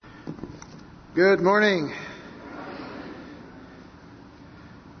Good morning.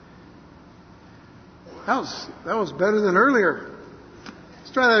 That was better than earlier.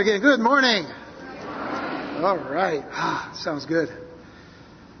 Let's try that again. Good morning. All right. Sounds good.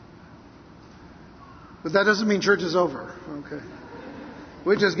 But that doesn't mean church is over. Okay.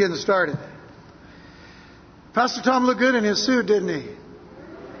 We're just getting started. Pastor Tom looked good in his suit, didn't he?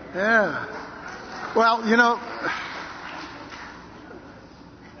 Yeah. Well,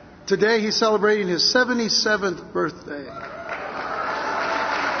 today he's celebrating his 77th birthday.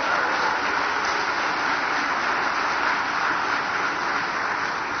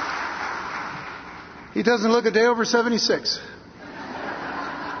 He doesn't look a day over 76.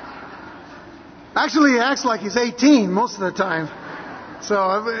 Actually, he acts like he's 18 most of the time.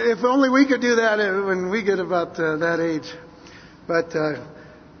 So if only we could do that when we get about that age. But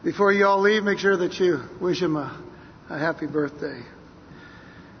before you all leave, make sure that you wish him a happy birthday.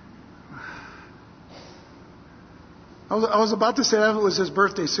 I was about to say that it was his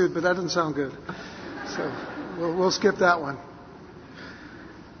birthday suit, but that doesn't sound good. So we'll skip that one.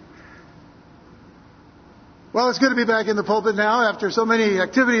 Well, it's good to be back in the pulpit now after so many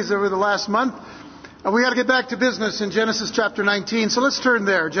activities over the last month. We got to get back to business in Genesis chapter 19. So let's turn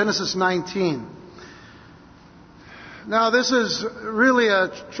there, Genesis 19. Now, this is really a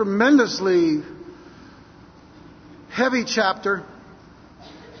tremendously heavy chapter.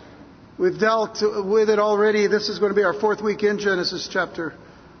 We've dealt with it already. This is going to be our fourth week in Genesis chapter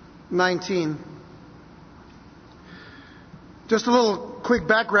 19. Just a little quick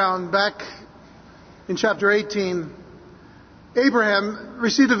background. Back in chapter 18, Abraham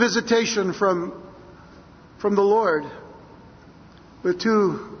received a visitation from the Lord with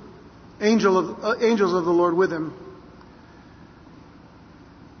two angels of the Lord with him.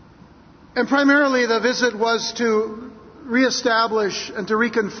 And primarily the visit was to reestablish and to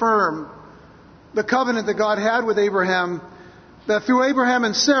reconfirm the covenant that God had with Abraham, that through Abraham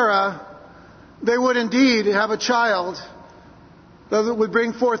and Sarah, they would indeed have a child that would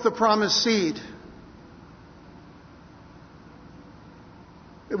bring forth the promised seed.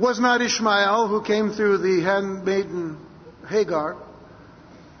 It was not Ishmael who came through the handmaiden Hagar,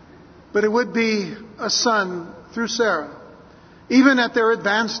 but it would be a son through Sarah, even at their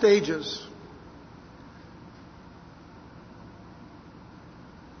advanced ages.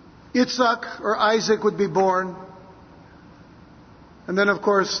 Yitzhak or Isaac would be born. And then, of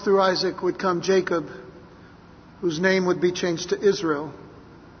course, through Isaac would come Jacob, whose name would be changed to Israel.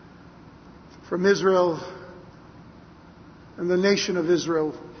 From Israel, and the nation of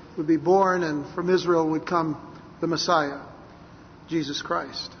Israel would be born, and from Israel would come the Messiah, Jesus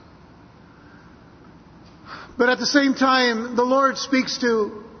Christ. But at the same time, the Lord speaks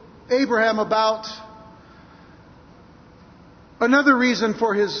to Abraham about another reason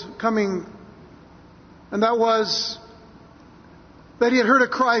for his coming, and that was that he had heard a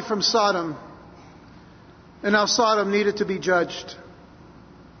cry from Sodom, and now Sodom needed to be judged.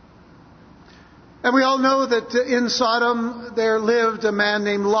 And we all know that in Sodom there lived a man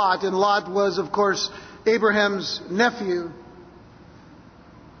named Lot, and Lot was, of course, Abraham's nephew.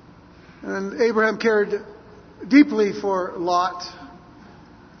 And Abraham cared deeply for Lot.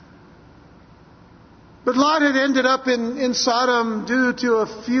 But Lot had ended up in Sodom due to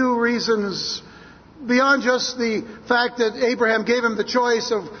a few reasons beyond just the fact that Abraham gave him the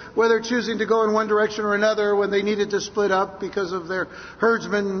choice of whether choosing to go in one direction or another when they needed to split up because of their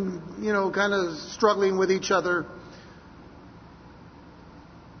herdsmen, kind of struggling with each other.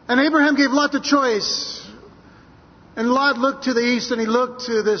 And Abraham gave Lot the choice. And Lot looked to the east, and he looked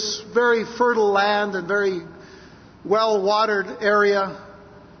to this very fertile land and very well-watered area,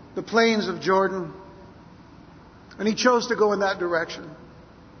 the plains of Jordan. And he chose to go in that direction.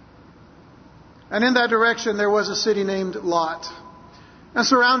 And in that direction there was a city named Lot. And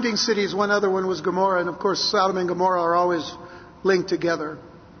surrounding cities, one other one was Gomorrah. And of course Sodom and Gomorrah are always linked together.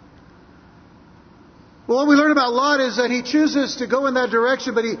 Well, what we learn about Lot is that he chooses to go in that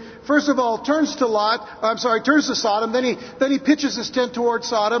direction, but he first of all turns to Sodom, then he pitches his tent towards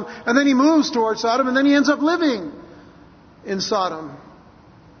Sodom, and then he moves towards Sodom, and then he ends up living in Sodom.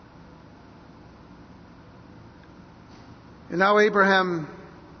 And now Abraham,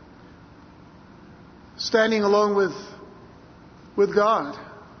 standing alone with God,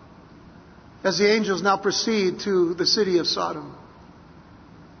 as the angels now proceed to the city of Sodom.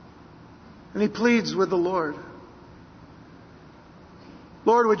 And he pleads with the Lord.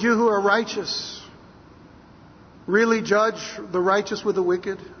 Lord, would you who are righteous really judge the righteous with the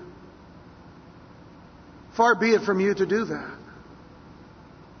wicked? Far be it from you to do that.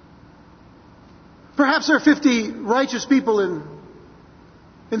 Perhaps there are 50 righteous people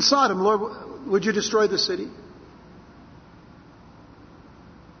in Sodom. Lord, would you destroy the city?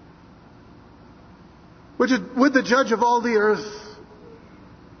 Would the judge of all the earth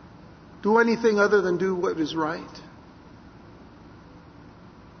do anything other than do what is right?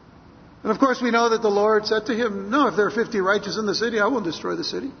 And of course we know that the Lord said to him, no, if there are 50 righteous in the city, I won't destroy the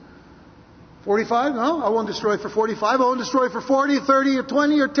city. 45? No, I won't destroy it for 45. I won't destroy it for 40, 30, or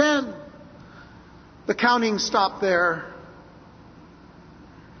 20, or 10. The counting stopped there.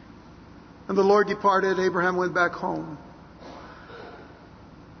 And the Lord departed. Abraham went back home.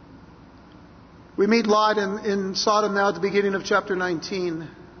 We meet Lot in Sodom now at the beginning of chapter 19.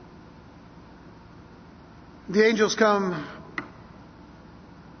 The angels come,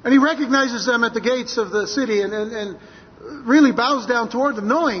 and he recognizes them at the gates of the city and really bows down toward them,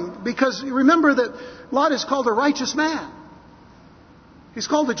 knowing, because remember that Lot is called a righteous man. He's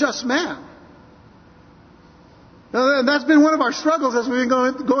called a just man. And that's been one of our struggles as we've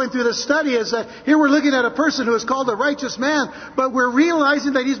been going through this study, is that here we're looking at a person who is called a righteous man, but we're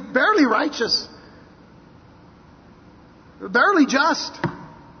realizing that he's barely righteous. Barely just.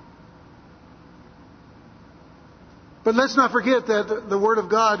 But let's not forget that the Word of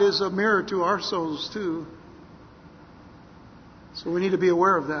God is a mirror to our souls too. So we need to be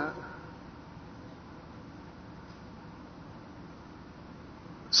aware of that.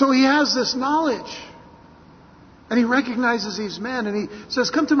 So he has this knowledge. And he recognizes these men and he says,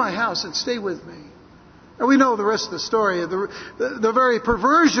 come to my house and stay with me. And we know the rest of the story. The very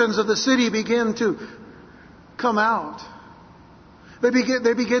perversions of the city begin to come out. They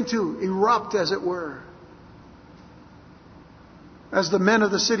begin to erupt, as it were. As the men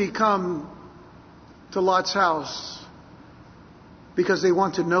of the city come to Lot's house because they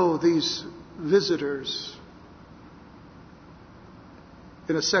want to know these visitors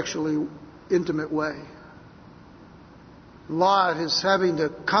in a sexually intimate way. Lot is having to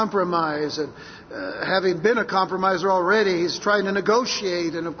compromise, and having been a compromiser already, he's trying to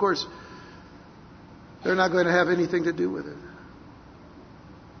negotiate, and of course, they're not going to have anything to do with it.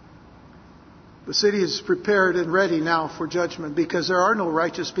 The city is prepared and ready now for judgment because there are no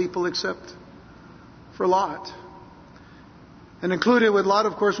righteous people except for Lot. And included with Lot,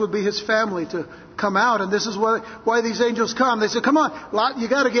 of course, would be his family to come out. And this is why these angels come. They say, come on, Lot, you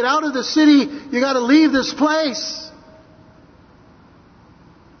got to get out of the city. You got to leave this place.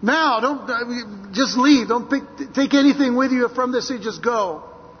 Now, don't just leave. Don't take anything with you from this city. Just go.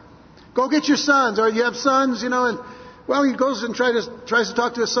 Go get your sons. Or you have sons, and well, he goes and tries to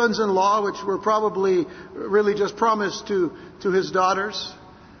talk to his sons-in-law, which were probably really just promised to his daughters.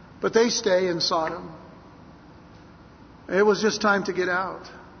 But they stay in Sodom. It was just time to get out.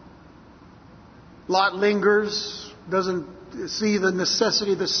 Lot lingers, doesn't see the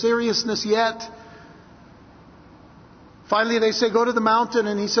necessity, the seriousness yet. Finally, they say, go to the mountain.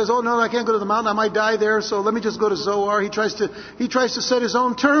 And he says, oh, no, I can't go to the mountain. I might die there. So let me just go to Zoar. He tries to set his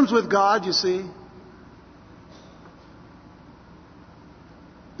own terms with God, you see.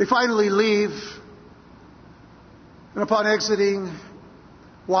 They finally leave. And upon exiting,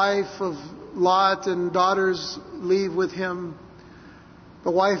 wife of Lot and daughters leave with him.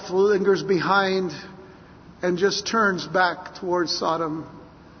 The wife lingers behind and just turns back towards Sodom.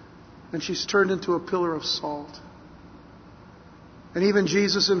 And she's turned into a pillar of salt. And even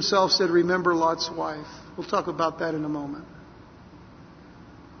Jesus himself said, remember Lot's wife. We'll talk about that in a moment.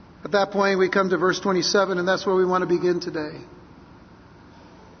 At that point, we come to verse 27, and that's where we want to begin today.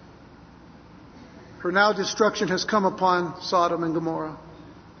 For now destruction has come upon Sodom and Gomorrah.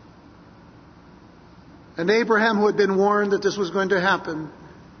 And Abraham, who had been warned that this was going to happen,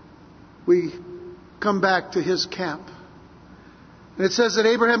 we come back to his camp. And it says that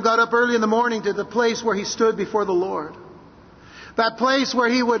Abraham got up early in the morning to the place where he stood before the Lord. That place where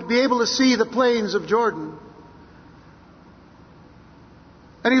he would be able to see the plains of Jordan.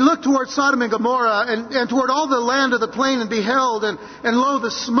 And he looked toward Sodom and Gomorrah and toward all the land of the plain and beheld, and lo,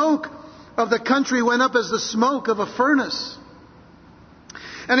 the smoke of the country went up as the smoke of a furnace.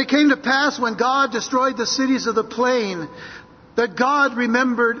 And it came to pass when God destroyed the cities of the plain that God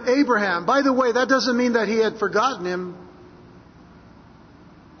remembered Abraham. By the way, that doesn't mean that he had forgotten him.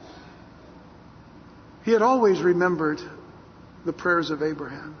 He had always remembered the prayers of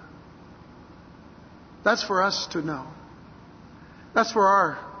Abraham. That's for us to know. That's for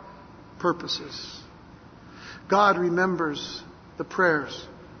our purposes. God remembers the prayers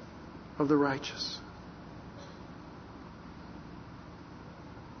of the righteous.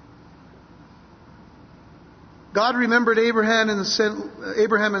 God remembered Abraham and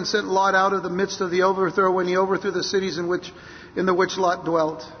sent Lot out of the midst of the overthrow when he overthrew the cities in the which Lot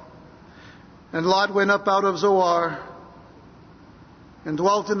dwelt. And Lot went up out of Zoar and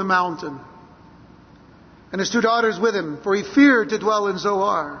dwelt in the mountain. and his 2 daughters with him, for he feared to dwell in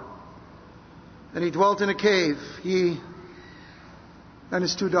Zoar. And he dwelt in a cave, he and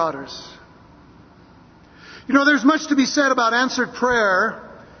his 2 daughters. You know, there's much to be said about answered prayer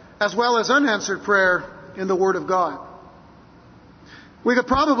as well as unanswered prayer in the Word of God. We could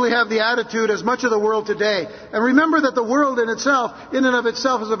probably have the attitude as much of the world today. And remember that the world in and of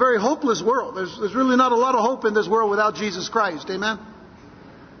itself, is a very hopeless world. There's really not a lot of hope in this world without Jesus Christ. Amen?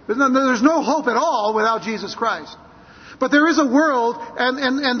 There's no hope at all without Jesus Christ. But there is a world,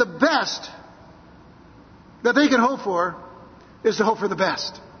 and the best that they can hope for is to hope for the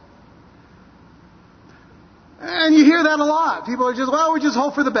best. And you hear that a lot. People are just, we just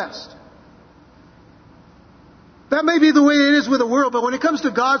hope for the best. That may be the way it is with the world, but when it comes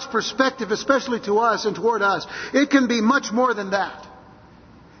to God's perspective, especially to us and toward us, it can be much more than that.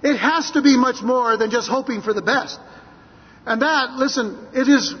 It has to be much more than just hoping for the best. And that, listen, it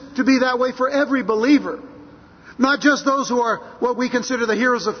is to be that way for every believer. Not just those who are what we consider the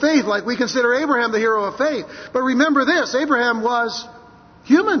heroes of faith, like we consider Abraham the hero of faith. But remember this, Abraham was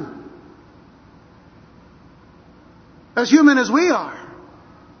human. As human as we are.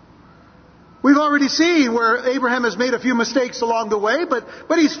 We've already seen where Abraham has made a few mistakes along the way, but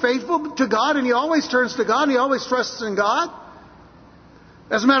he's faithful to God, and he always turns to God, and he always trusts in God.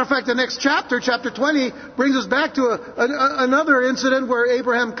 As a matter of fact, the next chapter, chapter 20, brings us back to another incident where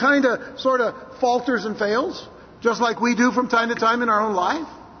Abraham sort of falters and fails, just like we do from time to time in our own life.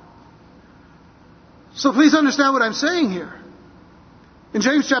 So please understand what I'm saying here. In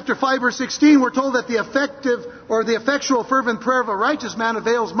James chapter 5, verse 16, we're told that the effectual fervent prayer of a righteous man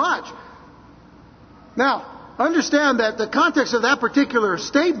avails much. Now, understand that the context of that particular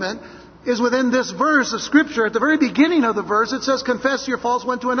statement is within this verse of Scripture. At the very beginning of the verse, it says, confess your faults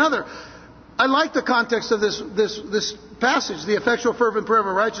one to another. I like the context of this passage. The effectual fervent prayer of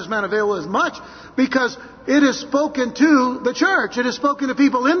a righteous man availeth much, because it is spoken to the church. It is spoken to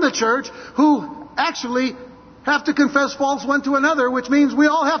people in the church who actually have to confess faults one to another, which means we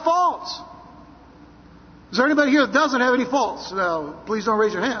all have faults. Is there anybody here that doesn't have any faults? No, please don't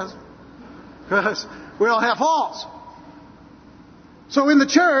raise your hands, because we all have faults. So in the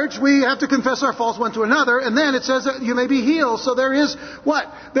church, we have to confess our faults one to another, and then it says that you may be healed. So there is what?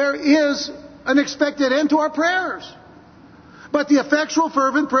 There is an expected end to our prayers. But the effectual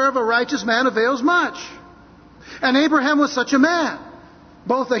fervent prayer of a righteous man avails much. And Abraham was such a man,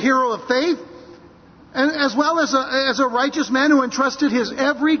 both a hero of faith, and as well as a righteous man who entrusted his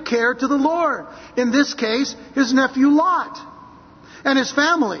every care to the Lord. In this case, his nephew Lot and his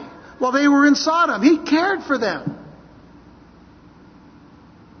family, while they were in Sodom. He cared for them.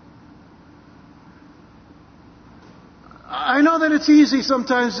 I know that it's easy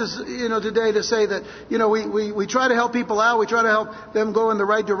sometimes, today to say that, we try to help people out, we try to help them go in the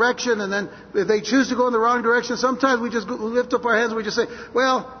right direction, and then if they choose to go in the wrong direction, sometimes we just lift up our hands and we just say,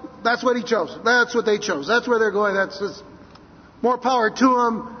 well, that's what he chose. That's what they chose. That's where they're going. That's more power to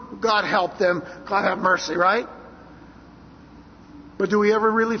them. God help them. God have mercy, right? But do we ever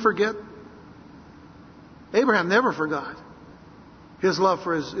really forget? Abraham never forgot his love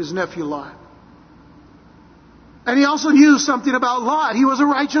for his nephew Lot. And he also knew something about Lot. He was a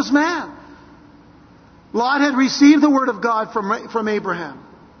righteous man. Lot had received the word of God from Abraham.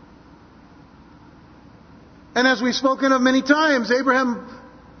 And as we've spoken of many times, Abraham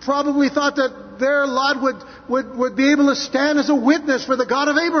probably thought that there Lot would be able to stand as a witness for the God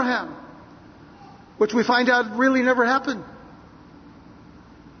of Abraham, which we find out really never happened.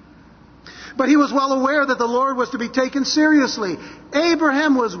 But he was well aware that the Lord was to be taken seriously.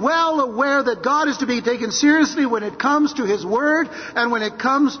 Abraham was well aware that God is to be taken seriously when it comes to His Word and when it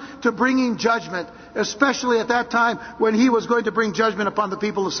comes to bringing judgment, especially at that time when He was going to bring judgment upon the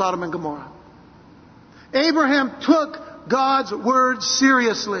people of Sodom and Gomorrah. Abraham took God's Word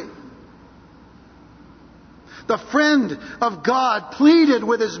seriously. The friend of God pleaded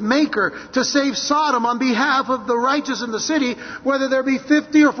with his Maker to save Sodom on behalf of the righteous in the city, whether there be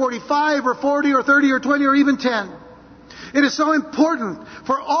 50 or 45 or 40 or 30 or 20 or even 10. It is so important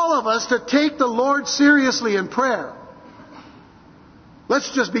for all of us to take the Lord seriously in prayer.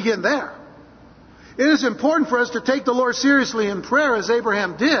 Let's just begin there. It is important for us to take the Lord seriously in prayer as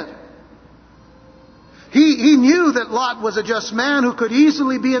Abraham did. He knew that Lot was a just man who could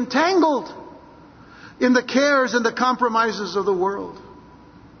easily be entangled in the cares and the compromises of the world.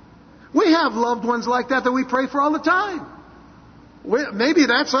 We have loved ones like that we pray for all the time. Maybe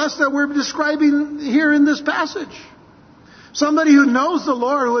that's us that we're describing here in this passage. Somebody who knows the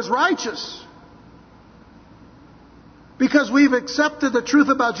Lord, who is righteous. Because we've accepted the truth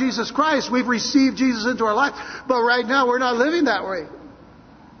about Jesus Christ. We've received Jesus into our life. But right now we're not living that way.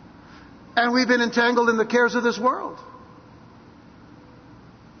 And we've been entangled in the cares of this world.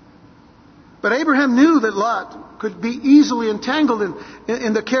 But Abraham knew that Lot could be easily entangled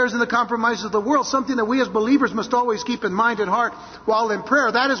in the cares and the compromises of the world, something that we as believers must always keep in mind and heart while in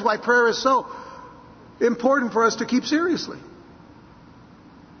prayer. That is why prayer is so important for us to keep seriously.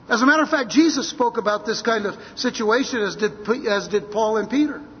 As a matter of fact, Jesus spoke about this kind of situation as did Paul and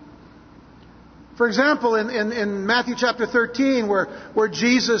Peter. For example, in Matthew chapter 13, where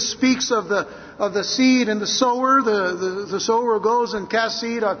Jesus speaks of the seed and the sower, the sower goes and casts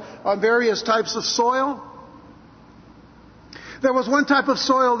seed on various types of soil. There was one type of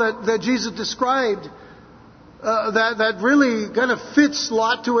soil that Jesus described that really kind of fits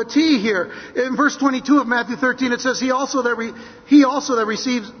Lot to a T here. In verse 22 of Matthew 13, it says, He also that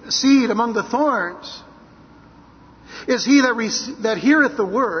receives seed among the thorns is he that heareth the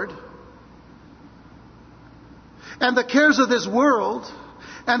word, and the cares of this world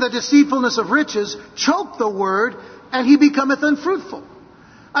and the deceitfulness of riches choke the word, and he becometh unfruitful.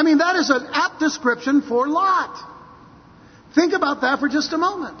 I mean, that is an apt description for Lot. Think about that for just a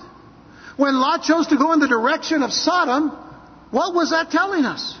moment. When Lot chose to go in the direction of Sodom, what was that telling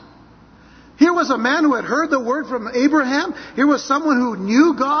us? Here was a man who had heard the word from Abraham. Here was someone who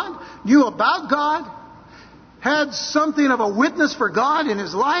knew God, knew about God, had something of a witness for God in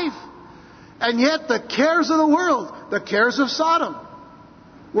his life. And yet the cares of the world, the cares of Sodom,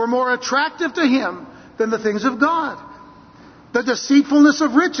 were more attractive to him than the things of God. The deceitfulness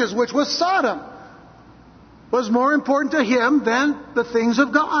of riches, which was Sodom, was more important to him than the things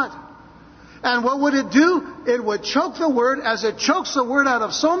of God. And what would it do? It would choke the word as it chokes the word out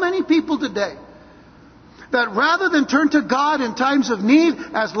of so many people today. That rather than turn to God in times of need,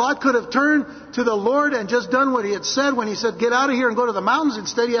 as Lot could have turned to the Lord and just done what he had said when he said, get out of here and go to the mountains,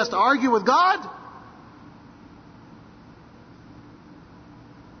 instead he has to argue with God.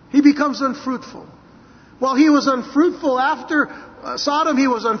 He becomes unfruitful. Well, he was unfruitful after Sodom. He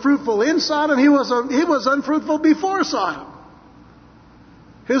was unfruitful in Sodom. He was unfruitful before Sodom.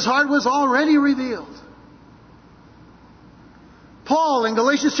 His heart was already revealed. Paul in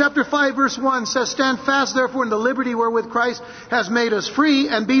Galatians chapter 5 verse 1 says, Stand fast therefore in the liberty wherewith Christ has made us free,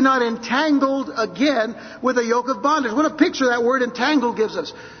 and be not entangled again with a yoke of bondage. What a picture that word entangled gives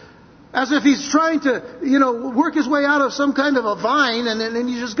us. As if he's trying to, work his way out of some kind of a vine, and then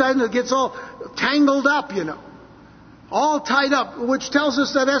he just kind of gets all tangled up, all tied up, which tells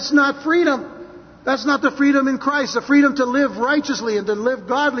us that that's not freedom. That's not the freedom in Christ, the freedom to live righteously and to live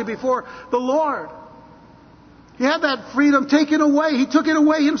godly before the Lord. He had that freedom taken away. He took it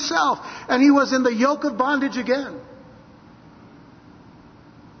away himself. And he was in the yoke of bondage again.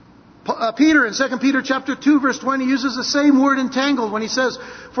 Peter in 2 Peter chapter 2 verse 20 uses the same word entangled when he says,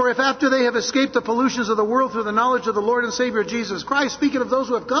 For if after they have escaped the pollutions of the world through the knowledge of the Lord and Savior Jesus Christ, speaking of those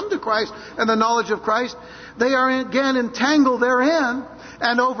who have come to Christ and the knowledge of Christ, they are again entangled therein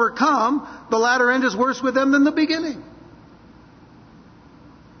and overcome, the latter end is worse with them than the beginning.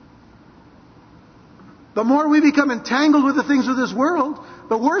 The more we become entangled with the things of this world,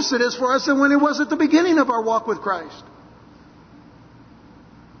 the worse it is for us than when it was at the beginning of our walk with Christ.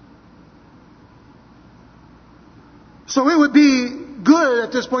 So it would be good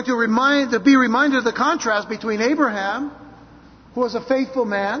at this point to be reminded of the contrast between Abraham, who was a faithful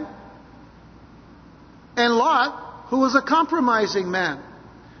man, and Lot, who was a compromising man.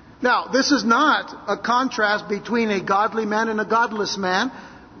 Now, this is not a contrast between a godly man and a godless man,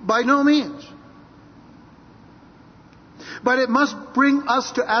 by no means. But it must bring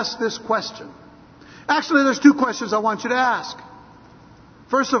us to ask this question. Actually, there's two questions I want you to ask.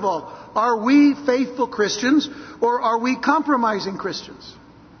 First of all, are we faithful Christians or are we compromising Christians?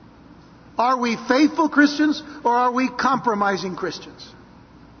 Are we faithful Christians or are we compromising Christians?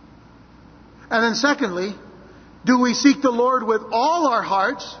 And then secondly, do we seek the Lord with all our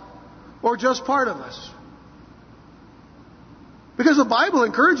hearts or just part of us? Because the Bible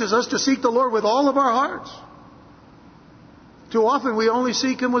encourages us to seek the Lord with all of our hearts. Too often we only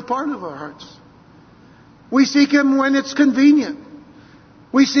seek Him with part of our hearts. We seek Him when it's convenient.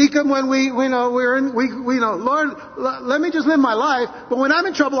 We seek Him when we know, Lord, let me just live my life, but when I'm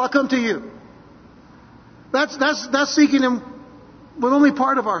in trouble, I'll come to You. That's seeking Him with only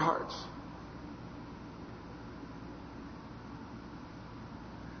part of our hearts.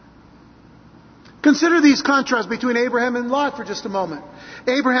 Consider these contrasts between Abraham and Lot for just a moment.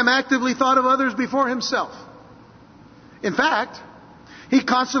 Abraham actively thought of others before himself. In fact, he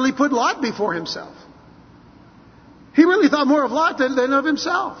constantly put Lot before himself. He really thought more of Lot than of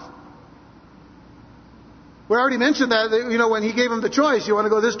himself. We already mentioned that, when he gave him the choice, you want to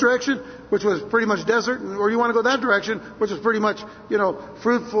go this direction, which was pretty much desert, or you want to go that direction, which was pretty much,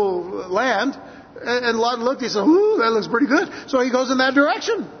 fruitful land. And Lot looked, he said, ooh, that looks pretty good. So he goes in that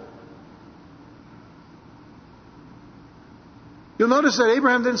direction. You'll notice that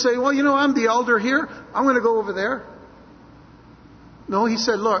Abraham didn't say, well, I'm the elder here. I'm going to go over there. No, he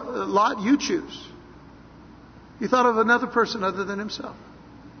said, Lot, you choose. He thought of another person other than himself.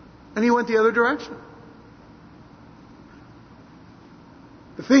 And he went the other direction.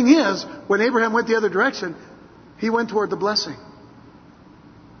 The thing is, when Abraham went the other direction, he went toward the blessing.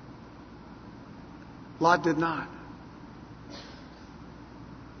 Lot did not.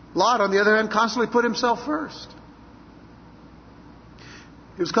 Lot, on the other hand, constantly put himself first.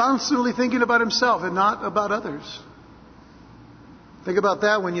 He was constantly thinking about himself and not about others. Think about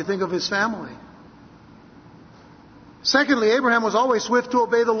that when you think of his family. Secondly, Abraham was always swift to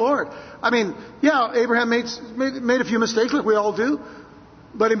obey the Lord. Abraham made a few mistakes like we all do.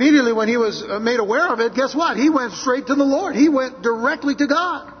 But immediately when he was made aware of it, guess what? He went straight to the Lord. He went directly to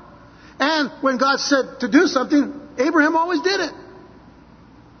God. And when God said to do something, Abraham always did it.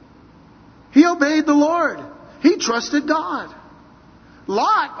 He obeyed the Lord. He trusted God.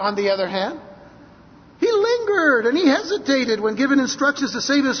 Lot, on the other hand, he lingered and he hesitated when given instructions to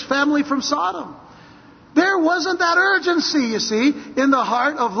save his family from Sodom. There wasn't that urgency, you see, in the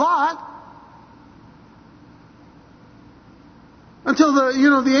heart of Lot. Until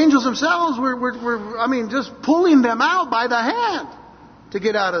the angels themselves were just pulling them out by the hand to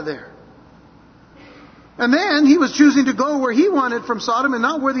get out of there. And then he was choosing to go where he wanted from Sodom and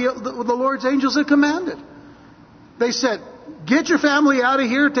not where the Lord's angels had commanded. They said, get your family out of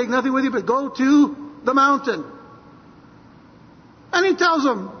here, take nothing with you, but go to the mountain. And he tells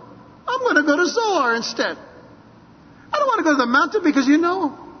them, I'm going to go to Zoar instead. I don't want to go to the mountain because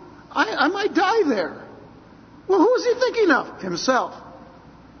I might die there. Well, who was he thinking of? Himself.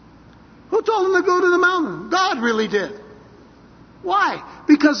 Who told him to go to the mountain? God really did. Why?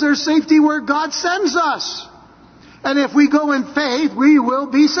 Because there's safety where God sends us. And if we go in faith, we will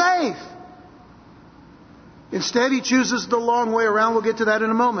be safe. Instead, he chooses the long way around. We'll get to that in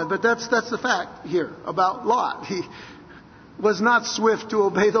a moment. But that's the fact here about Lot. He was not swift to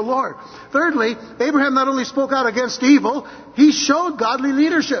obey the Lord. Thirdly, Abraham not only spoke out against evil, he showed godly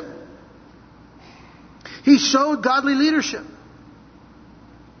leadership. He showed godly leadership.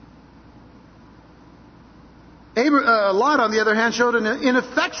 Lot, on the other hand, showed an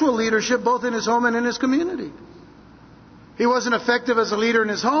ineffectual leadership both in his home and in his community. He wasn't effective as a leader in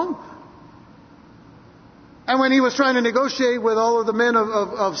his home. And when he was trying to negotiate with all of the men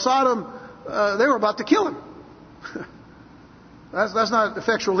of Sodom, they were about to kill him. That's not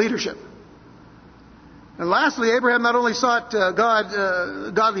effectual leadership. And lastly, Abraham not only sought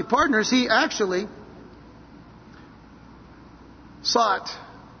godly partners, he actually sought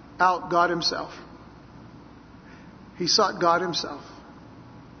out God himself. He sought God himself.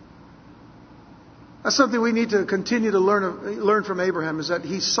 That's something we need to continue to learn from Abraham, is that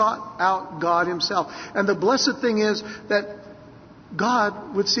he sought out God himself. And the blessed thing is that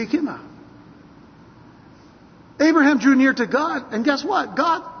God would seek him out. Abraham drew near to God, and guess what?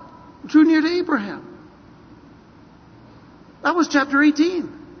 God drew near to Abraham. That was chapter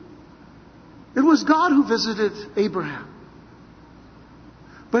 18. It was God who visited Abraham.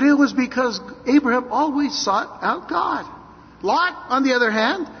 But it was because Abraham always sought out God. Lot, on the other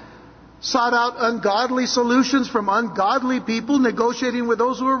hand, sought out ungodly solutions from ungodly people, negotiating with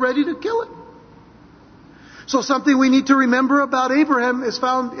those who were ready to kill him. So something we need to remember about Abraham is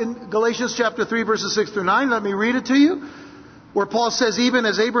found in Galatians chapter 3, verses 6 through 9. Let me read it to you. Where Paul says, even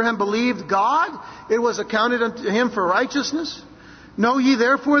as Abraham believed God, it was accounted unto him for righteousness. Know ye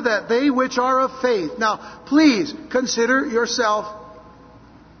therefore that they which are of faith. Now, please consider yourself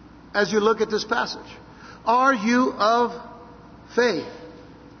as you look at this passage. Are you of faith?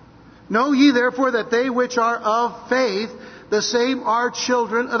 Know ye therefore that they which are of faith, the same are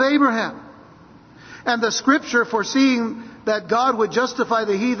children of Abraham. And the scripture, foreseeing that God would justify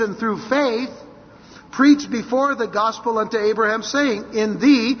the heathen through faith, preached before the gospel unto Abraham, saying, in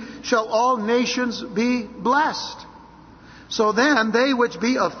thee shall all nations be blessed. So then they which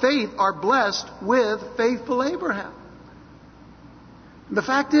be of faith are blessed with faithful Abraham. And the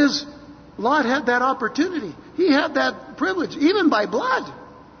fact is, Lot had that opportunity. He had that privilege, even by blood.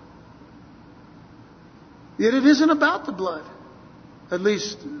 Yet it isn't about the blood. At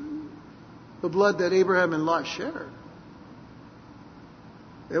least the blood that Abraham and Lot shared.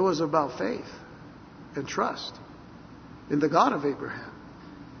 It was about faith and trust in the God of Abraham.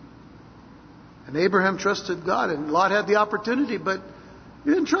 And Abraham trusted God, and Lot had the opportunity, but he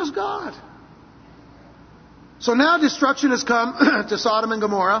didn't trust God. So now destruction has come to Sodom and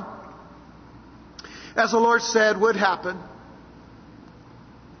Gomorrah, as the Lord said would happen.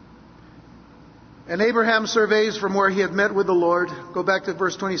 And Abraham surveys from where he had met with the Lord. Go back to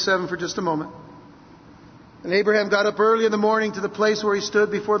verse 27 for just a moment. And Abraham got up early in the morning to the place where he stood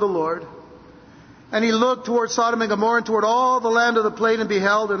before the Lord. And he looked toward Sodom and Gomorrah and toward all the land of the plain and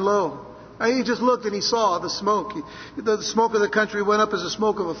beheld, and lo, he just looked and he saw the smoke. The smoke of the country went up as the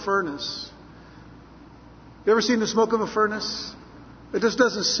smoke of a furnace. You ever seen the smoke of a furnace? It just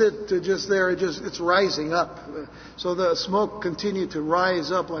doesn't sit just there. It's rising up. So the smoke continued to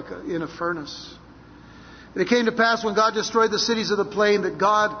rise up like in a furnace. And it came to pass when God destroyed the cities of the plain that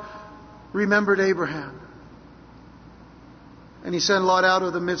God remembered Abraham. And he sent Lot out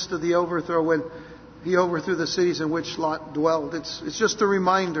of the midst of the overthrow when he overthrew the cities in which Lot dwelled. It's just a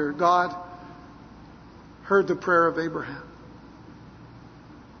reminder. God heard the prayer of Abraham.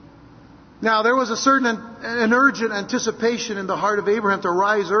 Now, there was a certain an urgent anticipation in the heart of Abraham to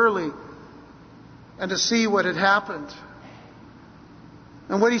rise early and to see what had happened.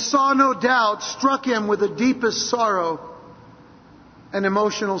 And what he saw, no doubt, struck him with the deepest sorrow and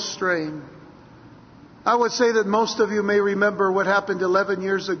emotional strain. I would say that most of you may remember what happened 11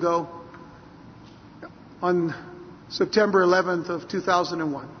 years ago on September 11th of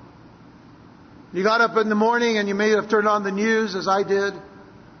 2001. You got up in the morning and you may have turned on the news, as I did.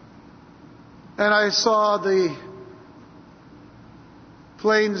 And I saw the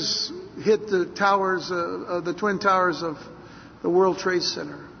planes hit the towers, the twin towers of the World Trade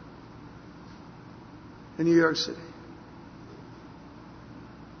Center in New York City.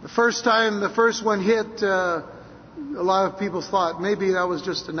 The first one hit, a lot of people thought maybe that was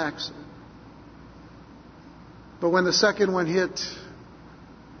just an accident. But when the second one hit,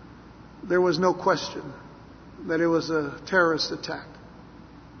 there was no question that it was a terrorist attack.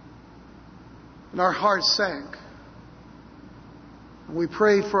 And our hearts sank. And we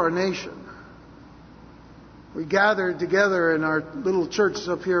prayed for our nation. We gathered together in our little church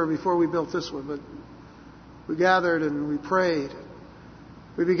up here before we built this one, but we gathered and we prayed.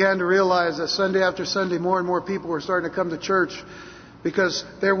 We began to realize that Sunday after Sunday, more and more people were starting to come to church because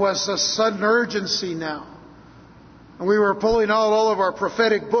there was a sudden urgency now. And we were pulling out all of our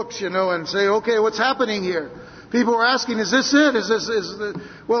prophetic books, and say, okay, what's happening here? People were asking, is this it?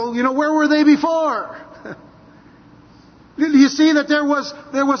 Well, where were they before? You see that there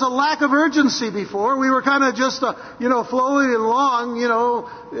was a lack of urgency before. We were kind of just, flowing along,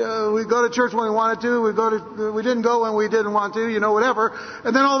 we go to church when we wanted to, we didn't go when we didn't want to, whatever.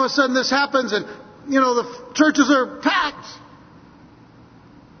 And then all of a sudden this happens and, the churches are packed.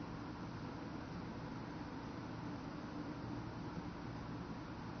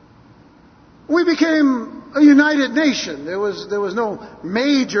 We became a united nation. There was no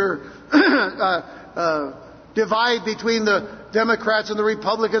major divide between the Democrats and the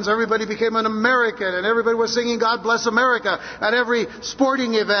Republicans. Everybody became an American, and everybody was singing "God Bless America" at every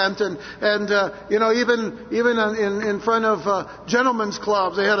sporting event, and even in front of gentlemen's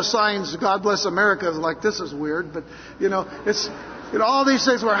clubs, they had a sign "God Bless America." I was like, this is weird, but it's. All these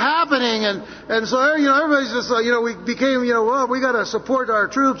things were happening, and so everybody's just we became well, we got to support our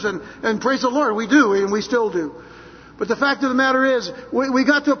troops and praise the Lord. We do, and we still do. But the fact of the matter is, we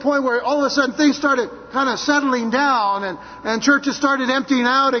got to a point where all of a sudden things started kind of settling down, and churches started emptying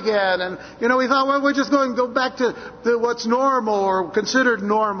out again, and we thought, well, we're just going to go back to what's normal or considered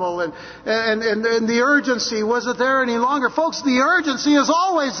normal, and the urgency wasn't there any longer, folks. The urgency is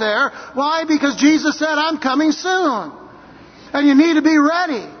always there. Why? Because Jesus said, "I'm coming soon." And you need to be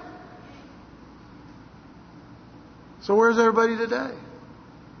ready. So where's everybody today?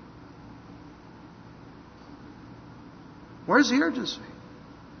 Where's the urgency?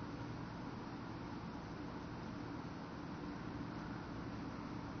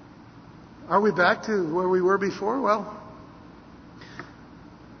 Are we back to where we were before? Well,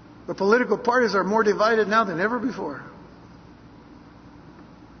 the political parties are more divided now than ever before.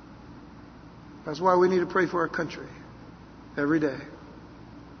 That's why we need to pray for our country. Every day.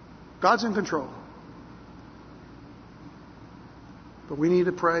 God's in control. But we need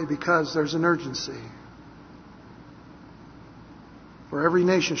to pray because there's an urgency. For every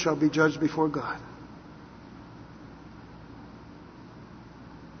nation shall be judged before God.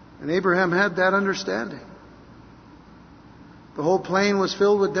 And Abraham had that understanding. The whole plain was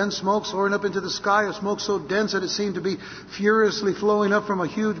filled with dense smoke soaring up into the sky, a smoke so dense that it seemed to be furiously flowing up from a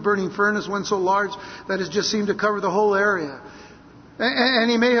huge burning furnace, one so large that it just seemed to cover the whole area. And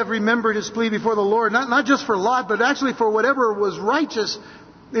he may have remembered his plea before the Lord, not just for Lot, but actually for whatever was righteous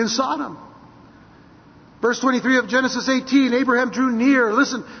in Sodom. Verse 23 of Genesis 18, Abraham drew near.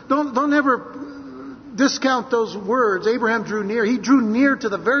 Listen, don't ever discount those words. Abraham drew near. He drew near to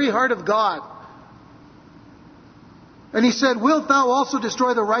the very heart of God. And he said, wilt thou also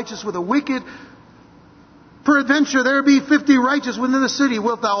destroy the righteous with the wicked? Peradventure there be 50 righteous within the city.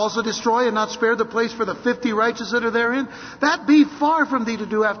 Wilt thou also destroy and not spare the place for the 50 righteous that are therein? That be far from thee to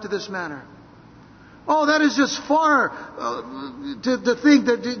do after this manner. Oh, that is just far to think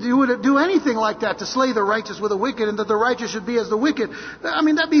that you would do anything like that, to slay the righteous with the wicked, and that the righteous should be as the wicked. I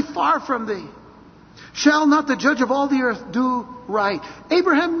mean, that be far from thee. Shall not the judge of all the earth do right?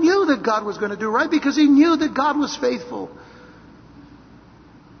 Abraham knew that God was going to do right because he knew that God was faithful.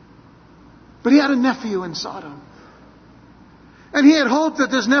 But he had a nephew in Sodom. And he had hoped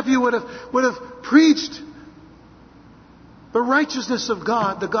that this nephew would have preached the righteousness of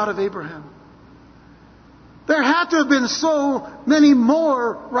God, the God of Abraham. There had to have been so many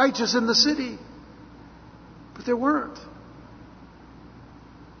more righteous in the city. But there weren't.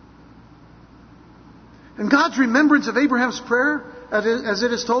 And God's remembrance of Abraham's prayer, as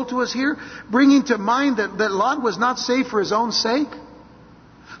it is told to us here, bringing to mind that Lot was not saved for his own sake.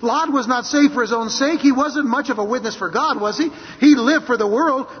 Lot was not saved for his own sake. He wasn't much of a witness for God, was he? He lived for the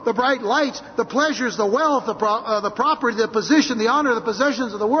world, the bright lights, the pleasures, the wealth, the property, the position, the honor, the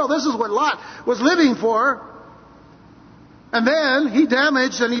possessions of the world. This is what Lot was living for. And then he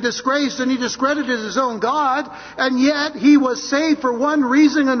damaged and he disgraced and he discredited his own God. And yet he was saved for one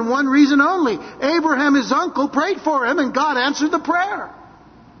reason and one reason only. Abraham, his uncle, prayed for him and God answered the prayer.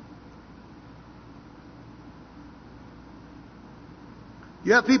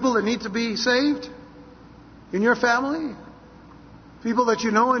 You have people that need to be saved in your family? People that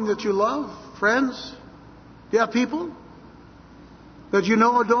you know and that you love? Friends? Do you have people that you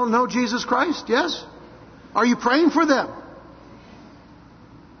know or don't know Jesus Christ? Yes? Are you praying for them?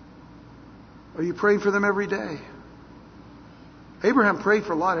 Are you praying for them every day? Abraham prayed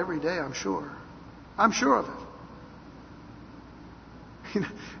for Lot every day, I'm sure. I'm sure of it. You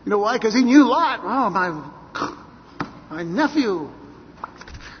know why? Because he knew Lot. Oh, my nephew.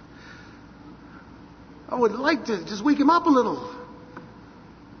 I would like to just wake him up a little.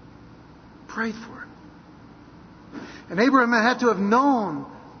 Prayed for him. And Abraham had to have known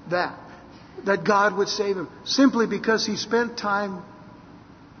that God would save him simply because he spent time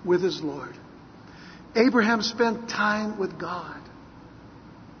with his Lord. Abraham spent time with God.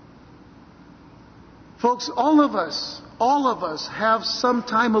 Folks, all of us have some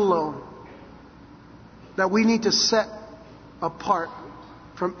time alone that we need to set apart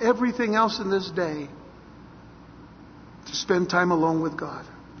from everything else in this day to spend time alone with God.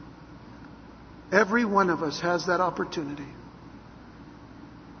 Every one of us has that opportunity.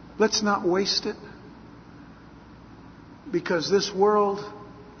 Let's not waste it, because this world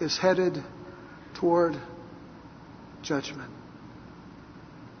is headed toward judgment.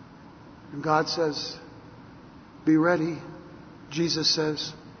 And God says, be ready. Jesus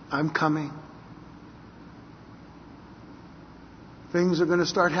says, I'm coming. Things are going to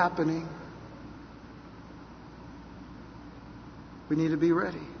start happening. We need to be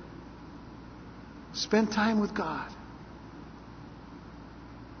ready. Spend time with God.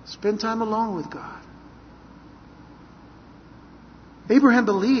 Spend time alone with God. Abraham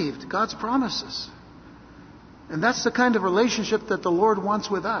believed God's promises. And that's the kind of relationship that the Lord wants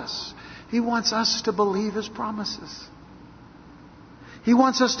with us. He wants us to believe His promises. He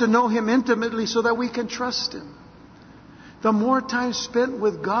wants us to know Him intimately so that we can trust Him. The more time spent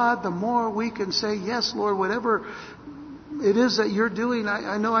with God, the more we can say, yes, Lord, whatever it is that you're doing,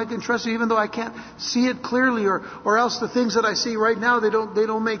 I know I can trust you, even though I can't see it clearly, or else the things that I see right now, they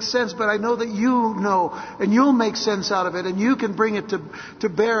don't make sense, but I know that you know, and you'll make sense out of it, and you can bring it to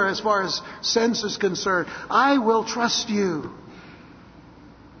bear as far as sense is concerned. I will trust you.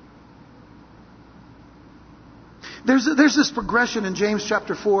 There's this progression in James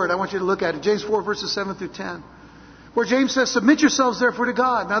chapter 4, and I want you to look at it. James 4 verses 7 through 10. Where James says, submit yourselves therefore to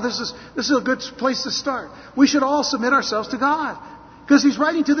God. Now this is a good place to start. We should all submit ourselves to God. Because He's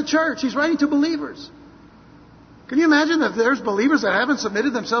writing to the church. He's writing to believers. Can you imagine if there's believers that haven't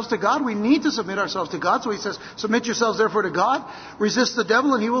submitted themselves to God? We need to submit ourselves to God. So He says, submit yourselves therefore to God. Resist the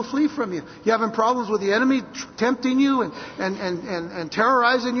devil and he will flee from you. You having problems with the enemy tempting you and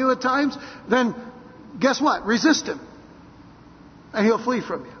terrorizing you at times? Then guess what? Resist him. And he'll flee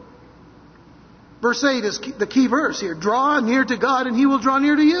from you. Verse 8 is the key verse here. Draw near to God and He will draw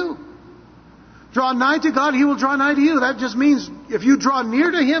near to you. Draw nigh to God, He will draw nigh to you. That just means if you draw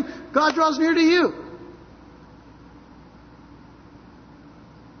near to Him, God draws near to you.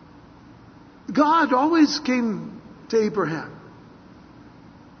 God always came to Abraham.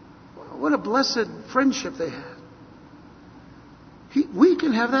 What a blessed friendship they had. We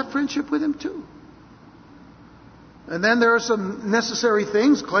can have that friendship with Him too. And then there are some necessary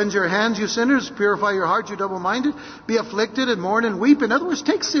things. Cleanse your hands, you sinners. Purify your heart, you double-minded. Be afflicted and mourn and weep. In other words,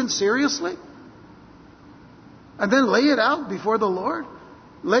 take sin seriously. And then lay it out before the Lord.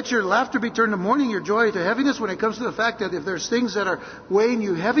 Let your laughter be turned to mourning, your joy to heaviness. When it comes to the fact that if there's things that are weighing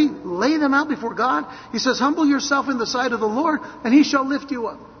you heavy, lay them out before God. He says, humble yourself in the sight of the Lord, and He shall lift you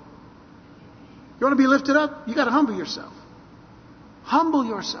up. You want to be lifted up? You got to humble yourself. Humble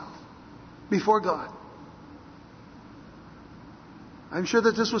yourself before God. I'm sure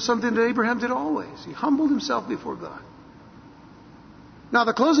that this was something that Abraham did always. He humbled himself before God. Now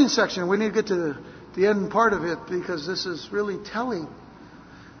the closing section, we need to get to the end part of it because this is really telling.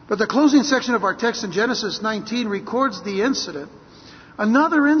 But the closing section of our text in Genesis 19 records the incident.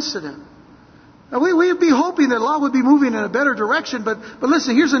 Another incident. Now we'd be hoping that Lot would be moving in a better direction, but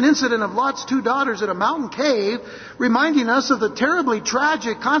listen, here's an incident of Lot's two daughters at a mountain cave, reminding us of the terribly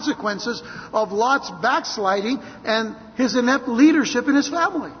tragic consequences of Lot's backsliding and his inept leadership in his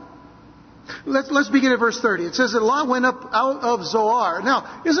family. Let's begin at verse 30. It says that Lot went up out of Zoar.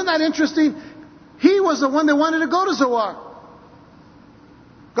 Now, isn't that interesting? He was the one that wanted to go to Zoar.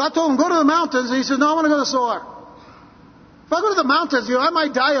 God told him, go to the mountains, and he said, no, I want to go to Zoar. If I go to the mountains, I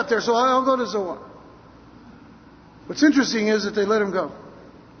might die up there, so I'll go to Zoar. What's interesting is that they let him go.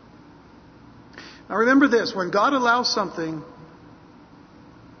 Now remember this, when God allows something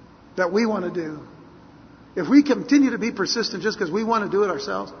that we want to do, if we continue to be persistent just because we want to do it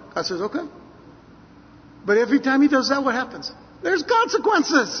ourselves, God says, okay. But every time He does that, what happens? There's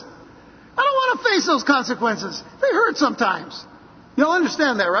consequences. I don't want to face those consequences. They hurt sometimes. You all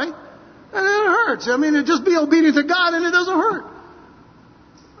understand that, right? And it hurts. I mean, just be obedient to God and it doesn't hurt.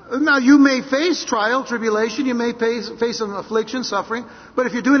 Now, you may face trial, tribulation. You may face some affliction, suffering. But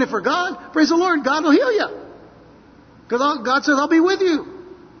if you're doing it for God, praise the Lord, God will heal you. Because God says, I'll be with you.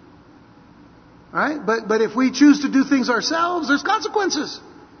 All right? But if we choose to do things ourselves, there's consequences.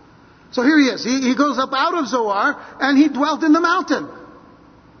 So here he is. He goes up out of Zoar and he dwelt in the mountain.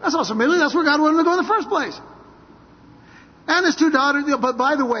 That's awesome, really. That's where God wanted him to go in the first place. And his two daughters, but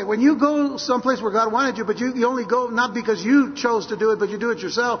by the way, when you go someplace where God wanted you, but you only go not because you chose to do it, but you do it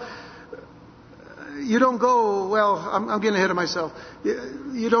yourself, you don't go, well, I'm getting ahead of myself.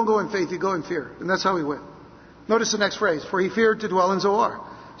 You don't go in faith, you go in fear. And that's how he went. Notice the next phrase, for he feared to dwell in Zoar.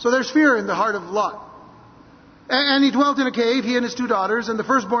 So there's fear in the heart of Lot. And he dwelt in a cave, he and his two daughters, and the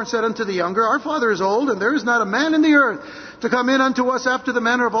firstborn said unto the younger, our father is old, and there is not a man in the earth to come in unto us after the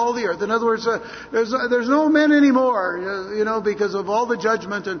manner of all the earth. In other words, there's no men anymore, because of all the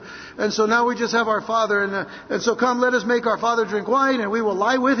judgment, and so now we just have our father, and so come, let us make our father drink wine, and we will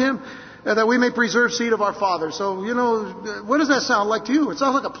lie with him, and that we may preserve seed of our father. So, what does that sound like to you? It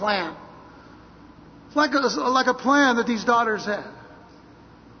sounds like a plan. It's like a plan that these daughters had.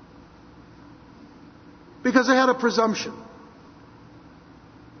 Because they had a presumption.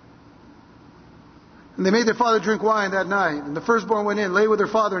 And they made their father drink wine that night. And the firstborn went in, lay with her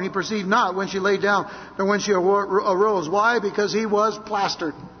father, and he perceived not when she lay down, nor when she arose. Why? Because he was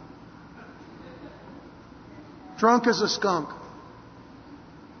plastered. Drunk as a skunk.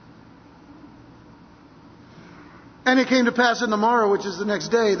 And it came to pass in the morrow, which is the next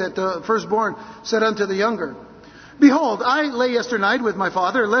day, that the firstborn said unto the younger, behold, I lay yesternight with my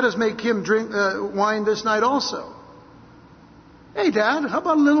father. Let us make him drink wine this night also. Hey, Dad, how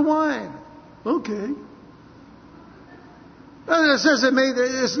about a little wine? Okay. And it says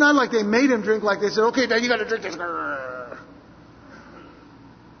it's not like they made him drink, like they said, okay, Dad, you got to drink this.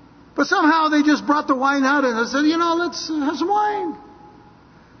 But somehow they just brought the wine out and they said, let's have some wine.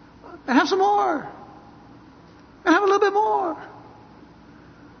 And have some more. And have a little bit more.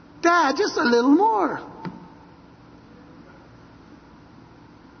 Dad, just a little more.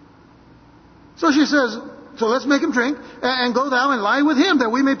 So she says, so let's make him drink, and go thou and lie with him,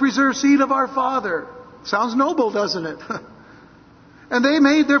 that we may preserve seed of our father. Sounds noble, doesn't it? And they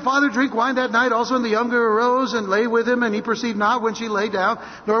made their father drink wine that night also, and the younger arose and lay with him, and he perceived not when she lay down,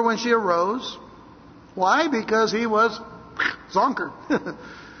 nor when she arose. Why? Because he was zonker.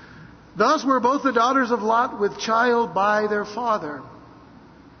 Thus were both the daughters of Lot with child by their father.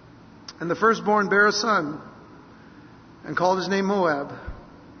 And the firstborn bare a son, and called his name Moab.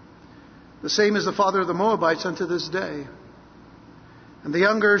 The same is the father of the Moabites unto this day. And the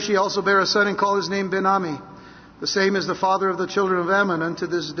younger, she also bare a son, and called his name Ben-Ami. The same is the father of the children of Ammon unto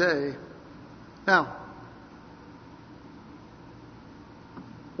this day. Now,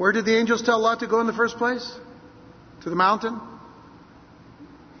 where did the angels tell Lot to go in the first place? To the mountain.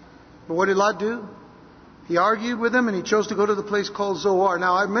 But what did Lot do? He argued with them, and he chose to go to the place called Zoar.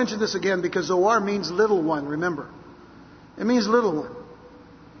 Now, I've mentioned this again because Zoar means little one, remember. It means little one.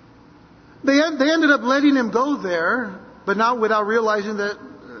 They ended up letting him go there, but not without realizing that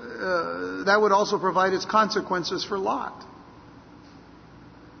that would also provide its consequences for Lot.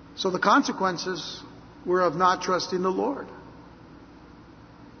 So the consequences were of not trusting the Lord.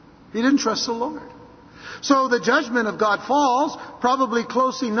 He didn't trust the Lord. So the judgment of God falls, probably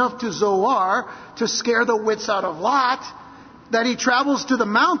close enough to Zoar to scare the wits out of Lot, that he travels to the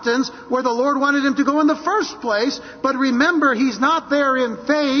mountains where the Lord wanted him to go in the first place. But remember, he's not there in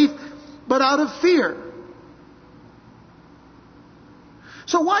faith, but out of fear.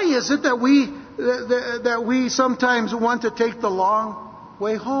 So why is it that we sometimes want to take the long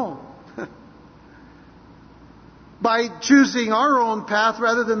way home? By choosing our own path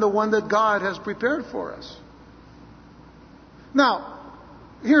rather than the one that God has prepared for us. Now,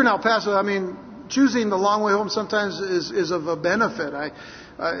 Pastor, choosing the long way home sometimes is of a benefit.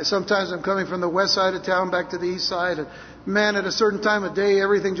 Sometimes I'm coming from the west side of town back to the east side, and man, at a certain time of day,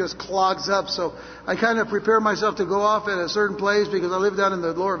 everything just clogs up. So I kind of prepare myself to go off at a certain place because I live down in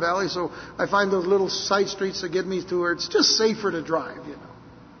the lower valley. So I find those little side streets that get me to where it's just safer to drive,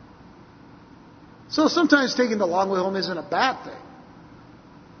 So sometimes taking the long way home isn't a bad thing.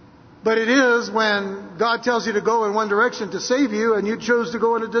 But it is when God tells you to go in one direction to save you and you chose to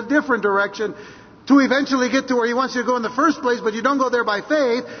go in a different direction to eventually get to where He wants you to go in the first place, but you don't go there by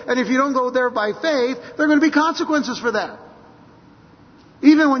faith. And if you don't go there by faith, there are going to be consequences for that.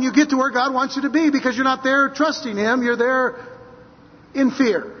 Even when you get to where God wants you to be, because you're not there trusting Him, you're there in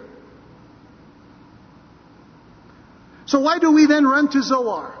fear. So why do we then run to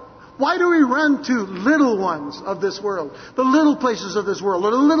Zoar? Why do we run to little ones of this world? The little places of this world,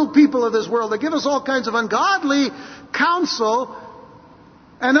 or the little people of this world that give us all kinds of ungodly counsel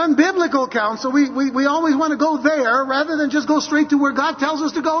and unbiblical counsel. We always want to go there rather than just go straight to where God tells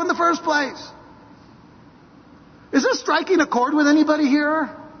us to go in the first place. Is this striking a chord with anybody here?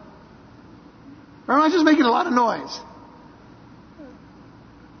 Or am I just making a lot of noise?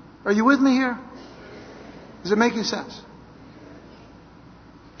 Are you with me here? Is it making sense?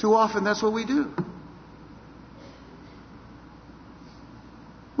 Too often that's what we do.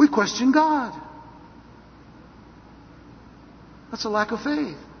 We question God. That's a lack of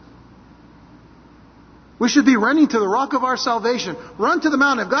faith. We should be running to the rock of our salvation. Run to the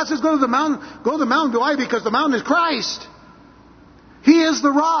mountain. If God says go to the mountain, go to the mountain. Why? Because the mountain is Christ. He is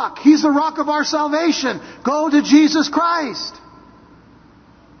the rock. He's the rock of our salvation. Go to Jesus Christ.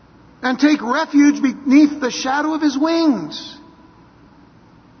 And take refuge beneath the shadow of His wings.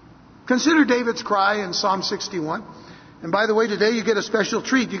 Consider David's cry in Psalm 61. And by the way, today you get a special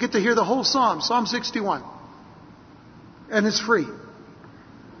treat. You get to hear the whole Psalm, Psalm 61. And it's free.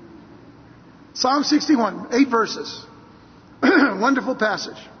 Psalm 61, 8 verses. Wonderful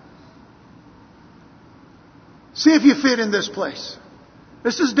passage. See if you fit in this place.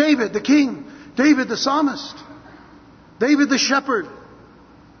 This is David, the king. David, the psalmist. David, the shepherd.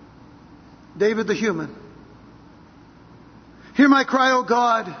 David, the human. Hear my cry, O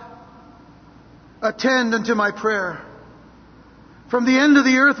God. Attend unto my prayer. From the end of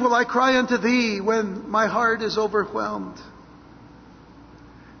the earth will I cry unto Thee when my heart is overwhelmed.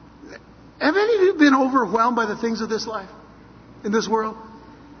 Have any of you been overwhelmed by the things of this life? In this world?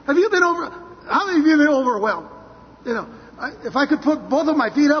 How many of you have been overwhelmed? If I could put both of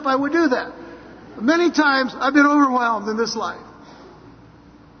my feet up, I would do that. Many times I've been overwhelmed in this life.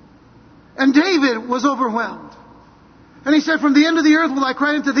 And David was overwhelmed. And he said, from the end of the earth will I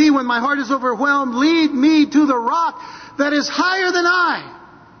cry unto Thee when my heart is overwhelmed. Lead me to the rock that is higher than I.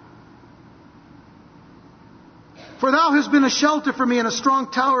 For Thou hast been a shelter for me and a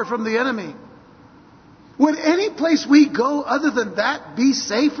strong tower from the enemy. Would any place we go other than that be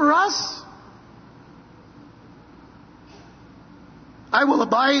safe for us? I will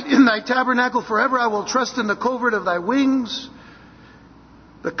abide in Thy tabernacle forever. I will trust in the covert of Thy wings.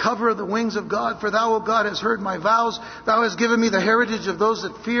 The cover of the wings of God. For Thou, O God, hast heard my vows. Thou hast given me the heritage of those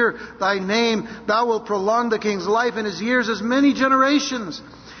that fear Thy name. Thou wilt prolong the king's life and his years as many generations.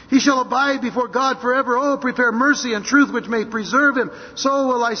 He shall abide before God forever. Oh, prepare mercy and truth which may preserve him. So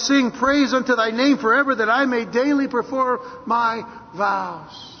will I sing praise unto Thy name forever, that I may daily perform my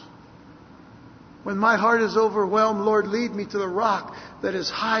vows. When my heart is overwhelmed, Lord, lead me to the rock that is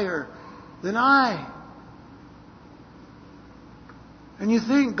higher than I. And you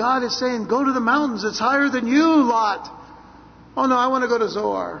think God is saying, go to the mountains. It's higher than you, Lot. Oh no, I want to go to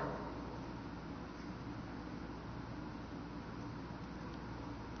Zoar.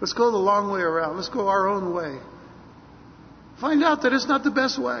 Let's go the long way around. Let's go our own way. Find out that it's not the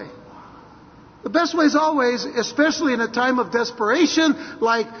best way. The best way is always, especially in a time of desperation,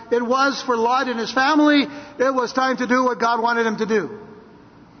 like it was for Lot and his family, it was time to do what God wanted him to do.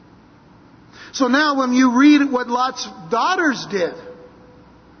 So now when you read what Lot's daughters did,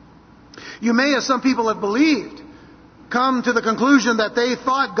 you may, as some people have believed, come to the conclusion that they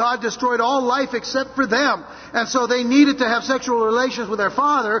thought God destroyed all life except for them. And so they needed to have sexual relations with their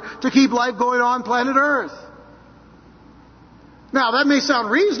father to keep life going on planet Earth. Now, that may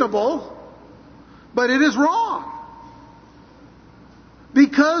sound reasonable, but it is wrong.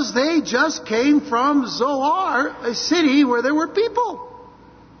 Because they just came from Zoar, a city where there were people.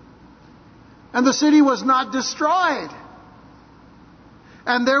 And the city was not destroyed.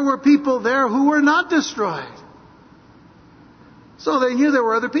 And there were people there who were not destroyed. So they knew there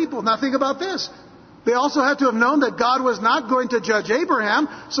were other people. Now think about this. They also had to have known that God was not going to judge Abraham.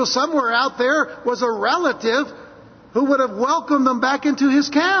 So somewhere out there was a relative who would have welcomed them back into his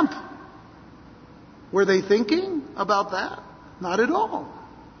camp. Were they thinking about that? Not at all.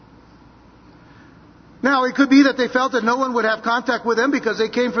 Now, it could be that they felt that no one would have contact with them because they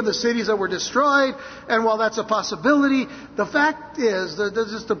came from the cities that were destroyed. And while that's a possibility, the fact is,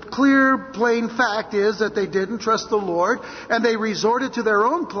 just the clear, plain fact is that they didn't trust the Lord and they resorted to their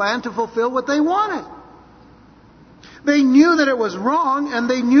own plan to fulfill what they wanted. They knew that it was wrong and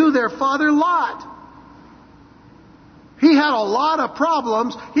they knew their father Lot. He had a lot of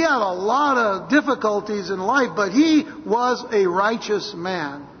problems. He had a lot of difficulties in life, but he was a righteous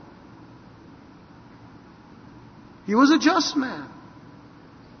man. He was a just man.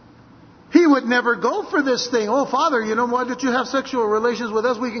 He would never go for this thing. Oh, Father, why don't you have sexual relations with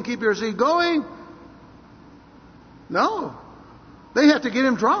us? We can keep your seed going. No. They had to get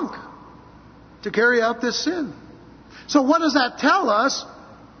him drunk to carry out this sin. So what does that tell us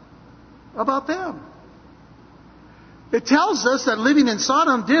about them? It tells us that living in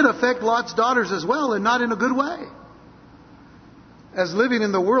Sodom did affect Lot's daughters as well, and not in a good way. As living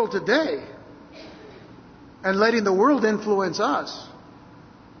in the world today and letting the world influence us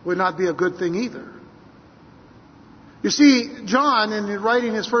would not be a good thing either. You see, John, in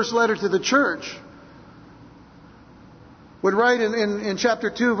writing his first letter to the church, would write in chapter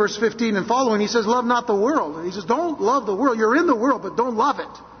 2, verse 15 and following, he says, love not the world. He says, don't love the world. You're in the world, but don't love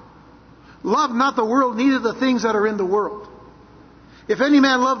it. Love not the world, neither the things that are in the world. If any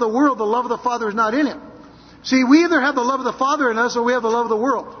man love the world, the love of the Father is not in him. See, we either have the love of the Father in us or we have the love of the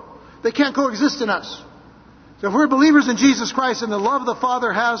world. They can't coexist in us. So if we're believers in Jesus Christ, then the love of the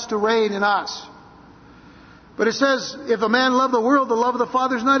Father has to reign in us. But it says, if a man love the world, the love of the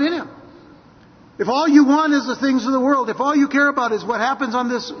Father is not in him. If all you want is the things of the world, if all you care about is what happens on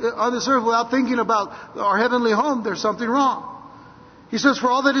this earth without thinking about our heavenly home, there's something wrong. He says, for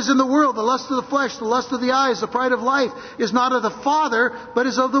all that is in the world, the lust of the flesh, the lust of the eyes, the pride of life, is not of the Father, but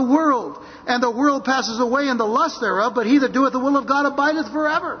is of the world. And the world passes away and the lust thereof, but he that doeth the will of God abideth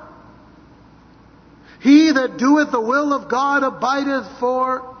forever. He that doeth the will of God abideth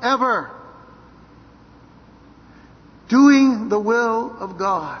forever. Doing the will of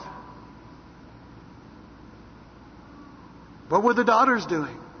God. What were the daughters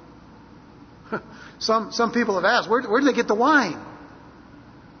doing? Some people have asked, where did they get the wine?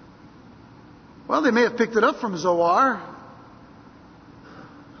 Well, they may have picked it up from Zoar.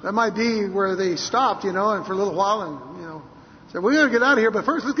 That might be where they stopped, and for a little while and, said, we got to get out of here, but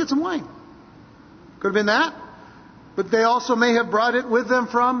first let's get some wine. Could have been that. But they also may have brought it with them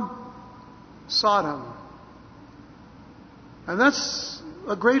from Sodom. And that's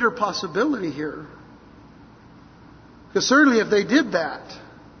a greater possibility here. Because certainly if they did that,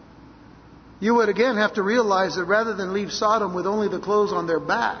 you would again have to realize that rather than leave Sodom with only the clothes on their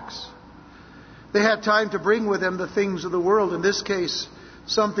backs, they had time to bring with them the things of the world. In this case,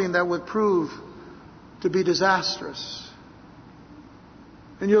 something that would prove to be disastrous.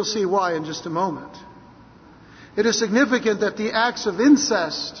 And you'll see why in just a moment. It is significant that the acts of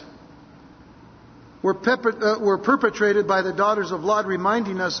incest were perpetrated by the daughters of Lot,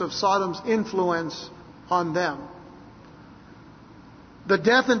 reminding us of Sodom's influence on them. The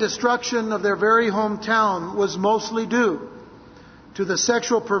death and destruction of their very hometown was mostly due to the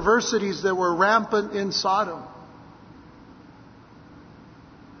sexual perversities that were rampant in Sodom.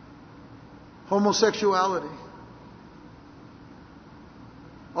 Homosexuality.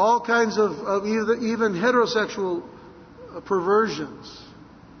 All kinds of even heterosexual perversions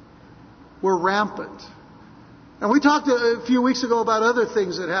were rampant. And we talked a few weeks ago about other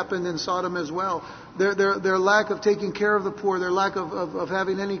things that happened in Sodom as well. Their lack of taking care of the poor, their lack of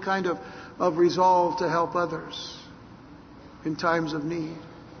having any kind of resolve to help others in times of need.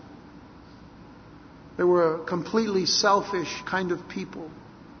 They were a completely selfish kind of people.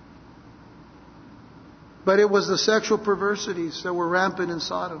 But it was the sexual perversities that were rampant in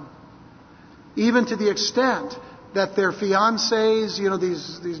Sodom. Even to the extent that their fiancés,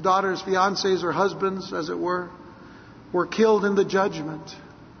 these daughters' fiancés or husbands, as it were killed in the judgment.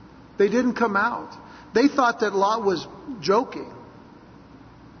 They didn't come out. They thought that Lot was joking.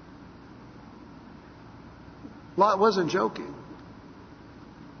 Lot wasn't joking.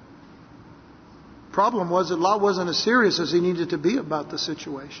 Problem was that Lot wasn't as serious as he needed to be about the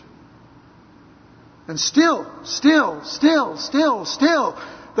situation. And still,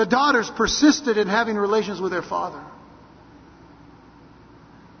 the daughters persisted in having relations with their father.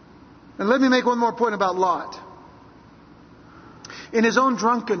 And let me make one more point about Lot. In his own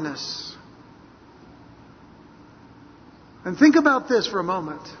drunkenness. And think about this for a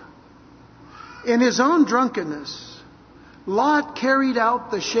moment. In his own drunkenness, Lot carried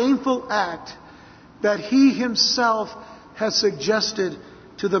out the shameful act that he himself had suggested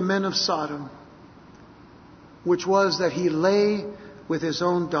to the men of Sodom, which was that he lay with his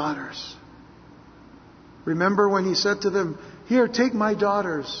own daughters. Remember when he said to them, "Here, take my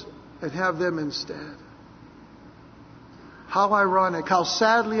daughters and have them instead." How ironic, how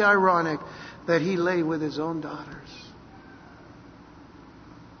sadly ironic that he lay with his own daughters.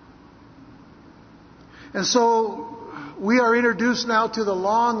 And so we are introduced now to the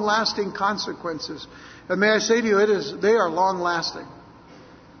long-lasting consequences. And may I say to you, they are long-lasting.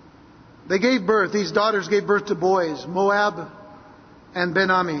 They gave birth, these daughters gave birth to boys, Moab and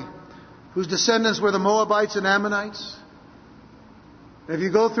Ben-Ammi, whose descendants were the Moabites and Ammonites. And if you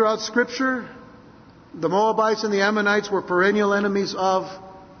go throughout Scripture, the Moabites and the Ammonites were perennial enemies of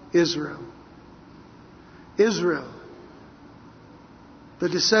Israel. Israel, the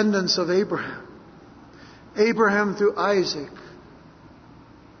descendants of Abraham. Abraham through Isaac.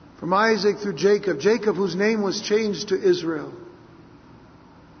 From Isaac through Jacob. Jacob, whose name was changed to Israel.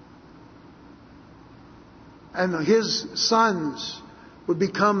 And his sons would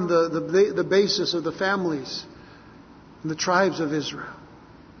become the basis of the families and the tribes of Israel.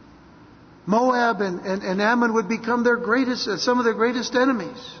 Moab and Ammon would become some of their greatest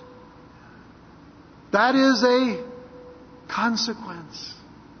enemies. That is a consequence.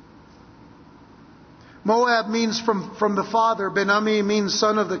 Moab means from the father. Ben-Ammi means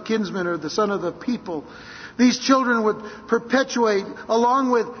son of the kinsman or the son of the people. These children would perpetuate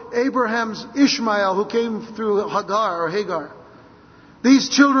along with Abraham's Ishmael, who came through Hagar. These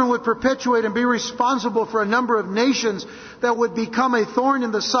children would perpetuate and be responsible for a number of nations that would become a thorn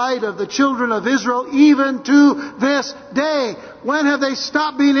in the side of the children of Israel even to this day. When have they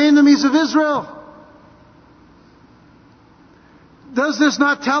stopped being enemies of Israel? Does this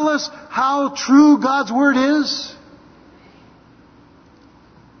not tell us how true God's Word is?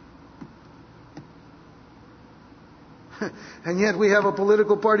 And yet we have a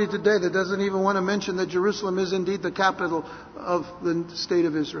political party today that doesn't even want to mention that Jerusalem is indeed the capital of the state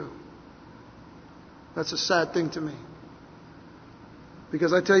of Israel. That's a sad thing to me.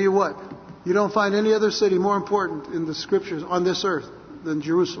 Because I tell you what, you don't find any other city more important in the Scriptures on this earth than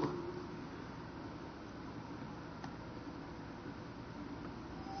Jerusalem.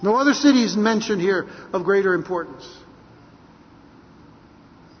 No other city is mentioned here of greater importance.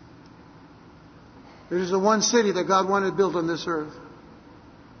 It is the one city that God wanted built on this earth.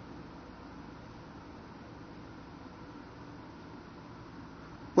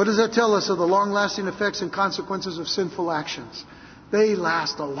 What does that tell us of the long-lasting effects and consequences of sinful actions? They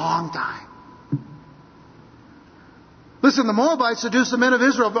last a long time. Listen, the Moabites seduced the men of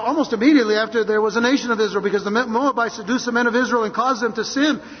Israel almost immediately after there was a nation of Israel, because the Moabites seduced the men of Israel and caused them to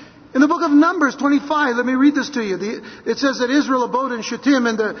sin. In the book of Numbers 25, let me read this to you. It says that Israel abode in Shittim,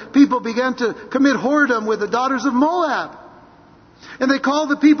 and the people began to commit whoredom with the daughters of Moab. And they called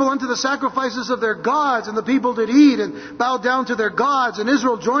the people unto the sacrifices of their gods, and the people did eat and bowed down to their gods. And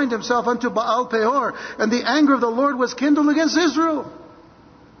Israel joined himself unto Baal Peor, and the anger of the Lord was kindled against Israel.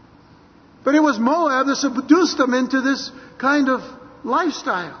 But it was Moab that seduced them into this kind of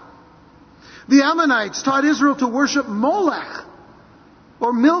lifestyle. The Ammonites taught Israel to worship Molech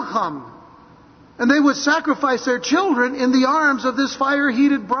or Milcom. And they would sacrifice their children in the arms of this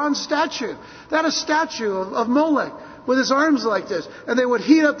fire-heated bronze statue. That is a statue of Molech with his arms like this. And they would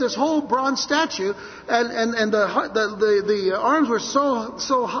heat up this whole bronze statue, and the arms were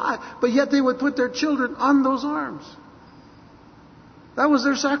so hot, but yet they would put their children on those arms. That was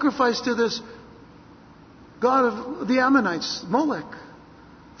their sacrifice to this god of the Ammonites, Molech.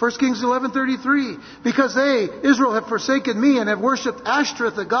 1 Kings 11:33. Because Israel, have forsaken me and have worshipped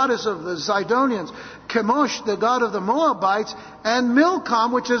Ashtoreth, the goddess of the Zidonians, Chemosh, the god of the Moabites, and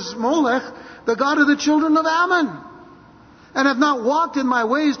Milcom, which is Molech, the god of the children of Ammon. And have not walked in my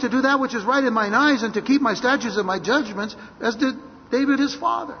ways to do that which is right in mine eyes, and to keep my statutes and my judgments, as did David his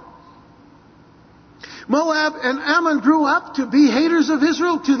father. Moab and Ammon grew up to be haters of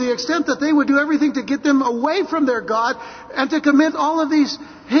Israel to the extent that they would do everything to get them away from their God and to commit all of these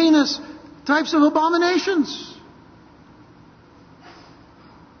heinous types of abominations.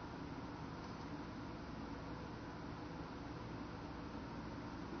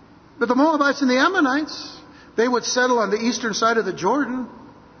 But the Moabites and the Ammonites, they would settle on the eastern side of the Jordan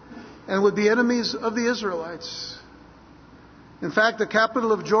and would be enemies of the Israelites. In fact, the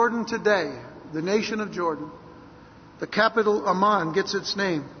capital of Jordan today, the nation of Jordan, the capital Amman, gets its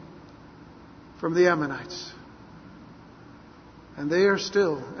name from the Ammonites. And they are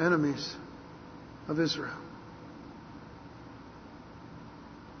still enemies of Israel.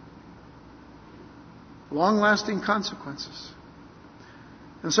 Long-lasting consequences.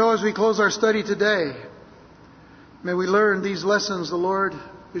 And so as we close our study today, may we learn these lessons the Lord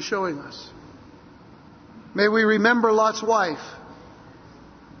is showing us. May we remember Lot's wife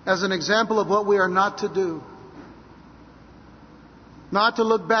as an example of what we are not to do. Not to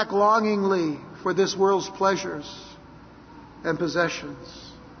look back longingly for this world's pleasures and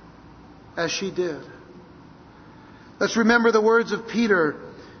possessions, as she did. Let's remember the words of Peter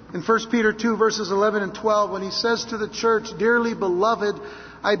in 1 Peter 2 verses 11 and 12 when he says to the church, "Dearly beloved,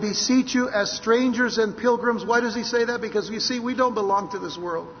 I beseech you as strangers and pilgrims." Why does he say that? Because you see, we don't belong to this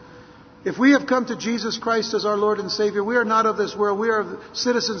world. If we have come to Jesus Christ as our Lord and Savior, we are not of this world. We are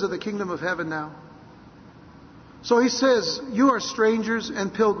citizens of the kingdom of heaven now. So he says, you are strangers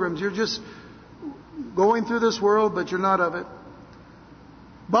and pilgrims. You're just going through this world, but you're not of it.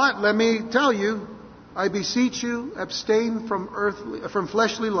 But let me tell you, I beseech you, abstain from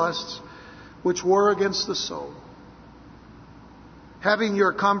fleshly lusts, which war against the soul. Having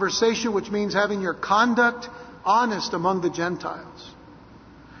your conversation, which means having your conduct honest among the Gentiles.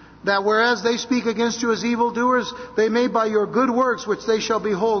 That whereas they speak against you as evildoers, they may by your good works, which they shall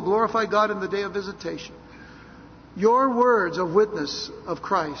behold, glorify God in the day of visitation. Your words of witness of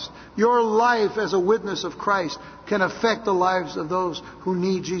Christ, your life as a witness of Christ, can affect the lives of those who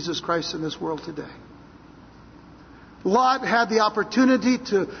need Jesus Christ in this world today. Lot had the opportunity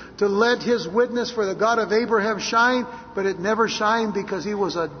to let his witness for the God of Abraham shine, but it never shined because he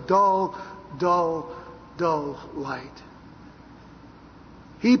was a dull light.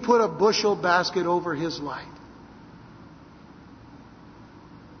 He put a bushel basket over his light.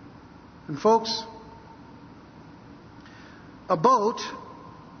 And folks, a boat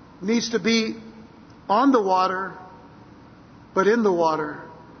needs to be on the water, but in the water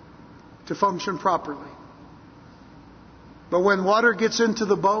to function properly. But when water gets into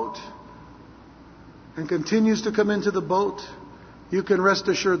the boat and continues to come into the boat, you can rest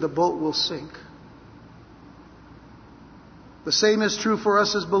assured the boat will sink. The same is true for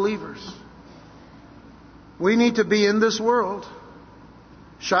us as believers. We need to be in this world,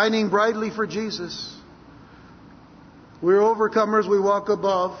 shining brightly for Jesus. We're overcomers, we walk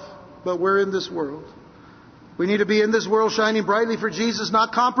above, but we're in this world. We need to be in this world shining brightly for Jesus,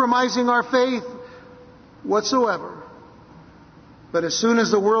 not compromising our faith whatsoever. But as soon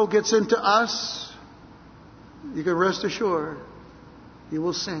as the world gets into us, you can rest assured, you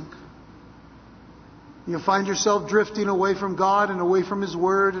will sink. You'll find yourself drifting away from God and away from His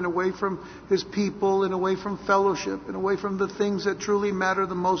Word and away from His people and away from fellowship and away from the things that truly matter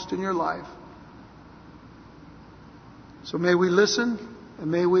the most in your life. So may we listen and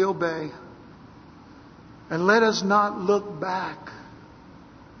may we obey. And let us not look back.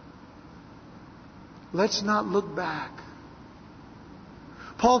 Let's not look back.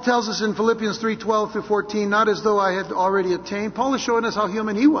 Paul tells us in Philippians 3:12 through 14, not as though I had already attained. Paul is showing us how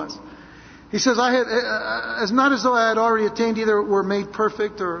human he was. He says, it's not as though I had already attained, either were made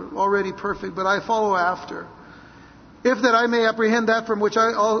perfect or already perfect, but I follow after. If that I may apprehend that from which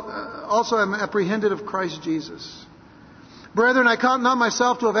I also am apprehended of Christ Jesus. Brethren, I count not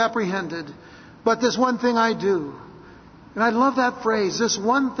myself to have apprehended, but this one thing I do. And I love that phrase, this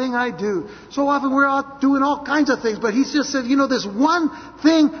one thing I do. So often we're out doing all kinds of things, but he just said, this one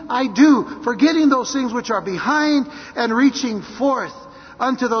thing I do, forgetting those things which are behind and reaching forth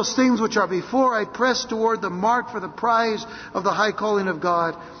unto those things which are before, I press toward the mark for the prize of the high calling of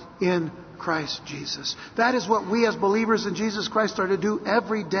God in Christ Jesus. That is what we as believers in Jesus Christ are to do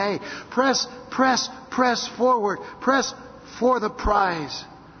every day. Press forward. Press for the prize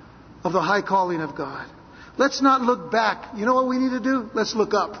of the high calling of God. Let's not look back. You know what we need to do? Let's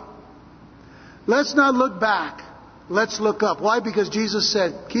look up. Let's not look back. Let's look up. Why? Because Jesus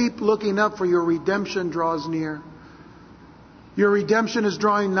said, keep looking up, for your redemption draws near. Your redemption is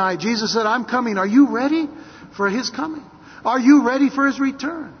drawing nigh. Jesus said, I'm coming. Are you ready for His coming? Are you ready for His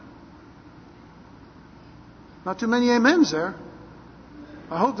return? Not too many amens there.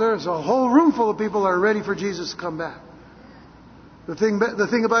 I hope there's a whole room full of people that are ready for Jesus to come back. The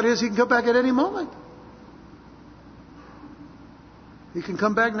thing about it is He can come back at any moment. He can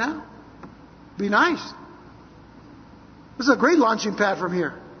come back now. Be nice. This is a great launching pad from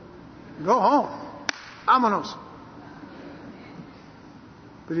here. Go home. Vámonos.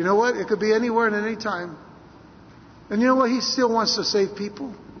 But you know what? It could be anywhere and at any time. And you know what? He still wants to save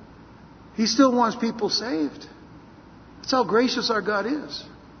people. He still wants people saved. That's how gracious our God is.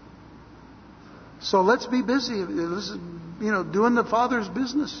 So let's be busy, doing the Father's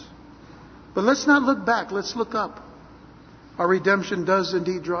business. But let's not look back. Let's look up. Our redemption does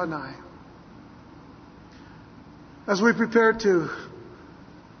indeed draw nigh. As we prepare to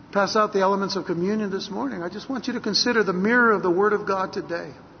pass out the elements of communion this morning, I just want you to consider the mirror of the Word of God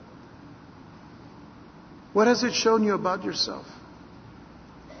today. What has it shown you about yourself?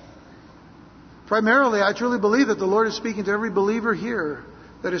 Primarily, I truly believe that the Lord is speaking to every believer here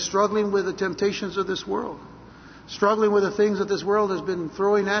that is struggling with the temptations of this world. Struggling with the things that this world has been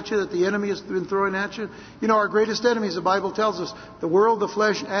throwing at you, that the enemy has been throwing at you. You know, our greatest enemies, the Bible tells us, the world, the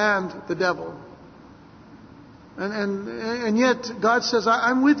flesh, and the devil. And yet, God says,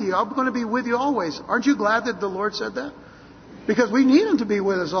 I'm with you. I'm going to be with you always. Aren't you glad that the Lord said that? Because we need Him to be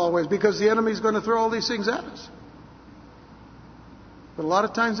with us always, because the enemy is going to throw all these things at us. But a lot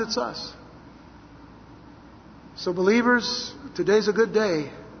of times it's us. So believers, today's a good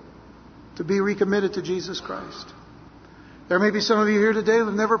day to be recommitted to Jesus Christ. There may be some of you here today who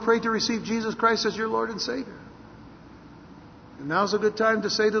have never prayed to receive Jesus Christ as your Lord and Savior. And now's a good time to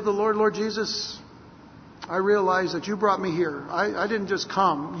say to the Lord, Lord Jesus, I realize that you brought me here. I didn't just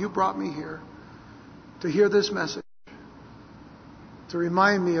come. You brought me here to hear this message. To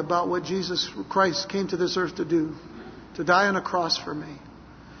remind me about what Jesus Christ came to this earth to do. To die on a cross for me.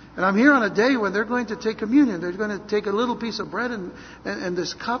 And I'm here on a day when they're going to take communion. They're going to take a little piece of bread and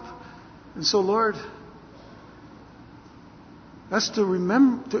this cup. And so, Lord, that's to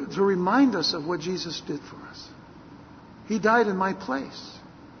remind us of what Jesus did for us. He died in my place.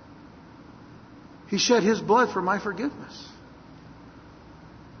 He shed His blood for my forgiveness.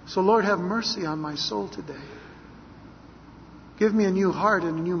 So, Lord, have mercy on my soul today. Give me a new heart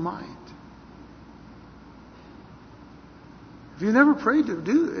and a new mind. If you never prayed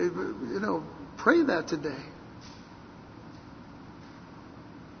to pray that today.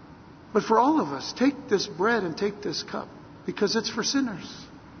 But for all of us, take this bread and take this cup, because it's for sinners.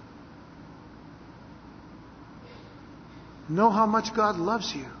 Know how much God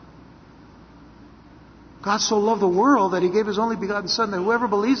loves you. God so loved the world that He gave His only begotten Son, that whoever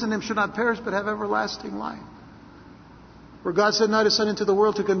believes in Him should not perish but have everlasting life. For God sent not His Son into the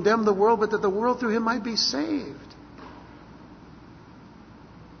world to condemn the world, but that the world through Him might be saved.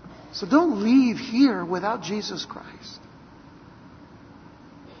 So don't leave here without Jesus Christ.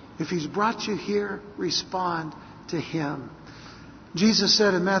 If He's brought you here, respond to Him. Jesus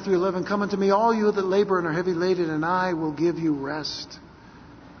said in Matthew 11, "Come unto me, all you that labor and are heavy laden, and I will give you rest."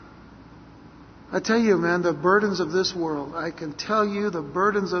 I tell you, man, the burdens of this world, I can tell you the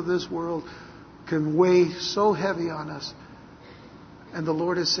burdens of this world can weigh so heavy on us. And the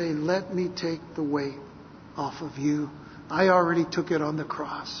Lord is saying, let me take the weight off of you. I already took it on the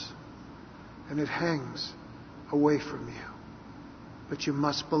cross. And it hangs away from you. But you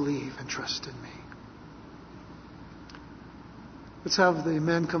must believe and trust in me. Let's have the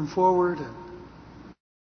men come forward and